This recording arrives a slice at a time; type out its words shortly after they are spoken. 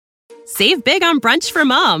Save big on brunch for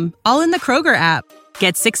mom, all in the Kroger app.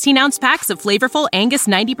 Get 16-ounce packs of flavorful Angus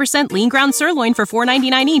 90% lean ground sirloin for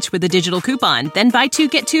 $4.99 each with a digital coupon. Then buy 2,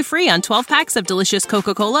 get 2 free on 12 packs of delicious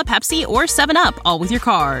Coca-Cola, Pepsi, or 7-Up, all with your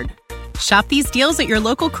card. Shop these deals at your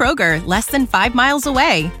local Kroger, less than 5 miles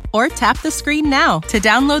away. Or tap the screen now to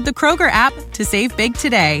download the Kroger app to save big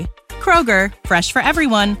today. Kroger, fresh for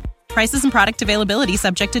everyone. Prices and product availability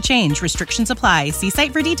subject to change. Restrictions apply. See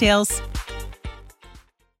site for details.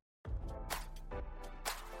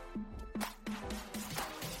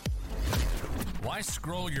 Why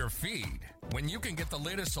scroll your feed when you can get the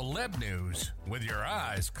latest celeb news with your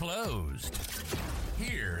eyes closed?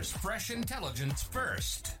 Here's fresh intelligence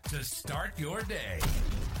first to start your day.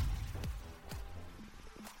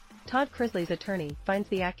 Todd Chrisley's attorney finds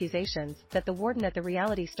the accusations that the warden at the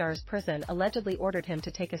reality star's prison allegedly ordered him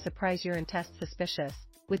to take a surprise urine test suspicious,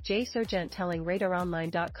 with Jay Sargent telling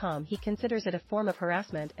RadarOnline.com he considers it a form of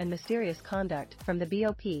harassment and mysterious conduct from the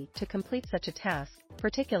BOP to complete such a task,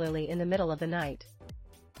 particularly in the middle of the night.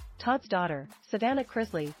 Todd's daughter, Savannah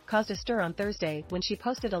Chrisley, caused a stir on Thursday when she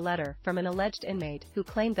posted a letter from an alleged inmate who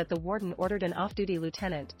claimed that the warden ordered an off-duty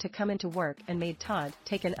lieutenant to come into work and made Todd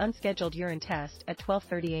take an unscheduled urine test at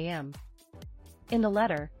 12:30 a.m. In the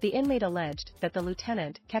letter, the inmate alleged that the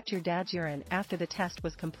lieutenant kept your dad's urine after the test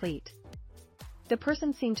was complete. The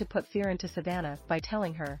person seemed to put fear into Savannah by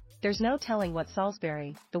telling her, "There's no telling what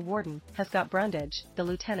Salisbury, the warden, has got Brundage, the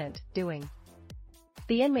lieutenant, doing."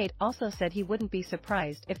 The inmate also said he wouldn't be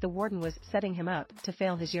surprised if the warden was setting him up to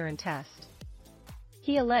fail his urine test.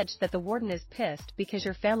 He alleged that the warden is pissed because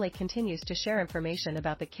your family continues to share information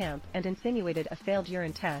about the camp and insinuated a failed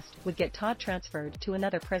urine test would get Todd transferred to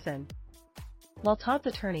another prison. While Todd's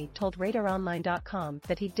attorney told RadarOnline.com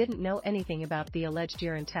that he didn't know anything about the alleged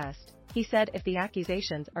urine test, he said if the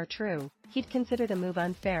accusations are true, he'd consider the move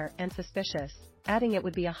unfair and suspicious, adding it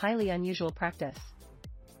would be a highly unusual practice.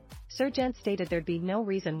 Sargent stated there'd be no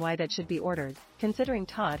reason why that should be ordered, considering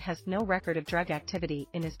Todd has no record of drug activity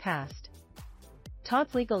in his past.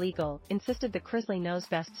 Todd's legal eagle insisted the Chrisley knows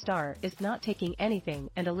best star is not taking anything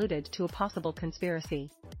and alluded to a possible conspiracy.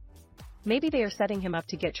 Maybe they are setting him up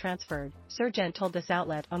to get transferred, Sargent told this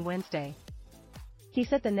outlet on Wednesday. He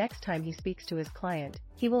said the next time he speaks to his client,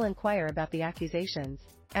 he will inquire about the accusations,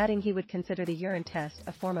 adding he would consider the urine test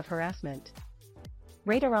a form of harassment.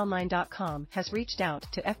 RadarOnline.com has reached out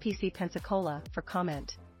to FPC Pensacola for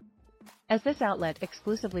comment. As this outlet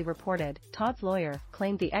exclusively reported, Todd's lawyer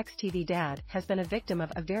claimed the ex-TV dad has been a victim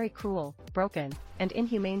of a very cruel, broken, and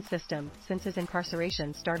inhumane system since his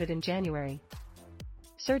incarceration started in January.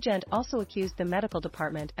 Sargent also accused the medical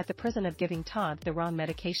department at the prison of giving Todd the wrong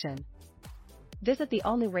medication. Visit the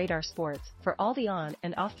all-new Radar Sports for all the on-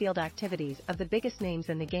 and off-field activities of the biggest names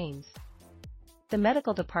in the games. The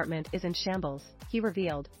medical department is in shambles, he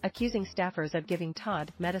revealed, accusing staffers of giving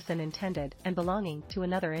Todd medicine intended and belonging to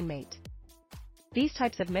another inmate. These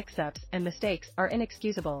types of mix-ups and mistakes are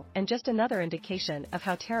inexcusable and just another indication of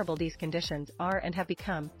how terrible these conditions are and have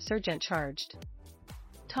become, Sargent charged.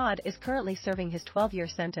 Todd is currently serving his 12-year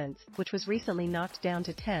sentence, which was recently knocked down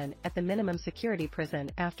to 10 at the minimum security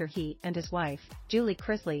prison after he and his wife, Julie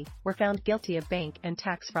Chrisley, were found guilty of bank and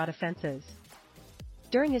tax fraud offenses.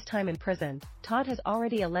 During his time in prison, Todd has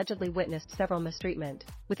already allegedly witnessed several mistreatment,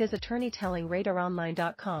 with his attorney telling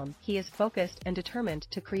RadarOnline.com he is focused and determined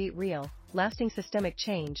to create real, lasting systemic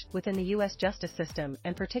change within the U.S. justice system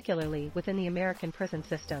and particularly within the American prison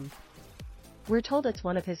system. We're told it's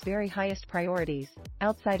one of his very highest priorities,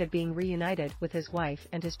 outside of being reunited with his wife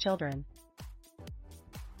and his children.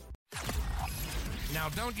 Now,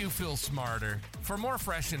 don't you feel smarter? For more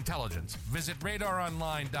fresh intelligence, visit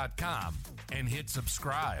RadarOnline.com and hit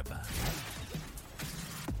subscribe.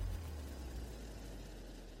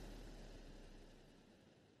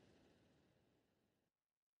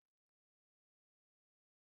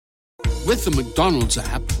 With the McDonald's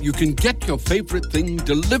app, you can get your favorite thing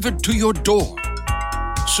delivered to your door.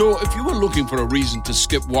 So if you were looking for a reason to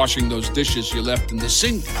skip washing those dishes you left in the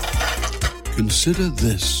sink, consider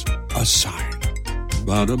this a sign.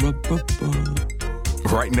 Ba-da-ba-ba-ba.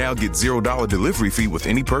 Right now, get $0 delivery fee with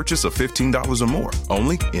any purchase of $15 or more,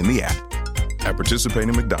 only in the app. At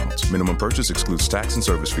participating McDonald's, minimum purchase excludes tax and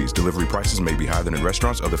service fees. Delivery prices may be higher than in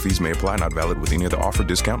restaurants. Other fees may apply, not valid with any other offer,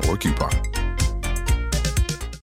 discount, or coupon.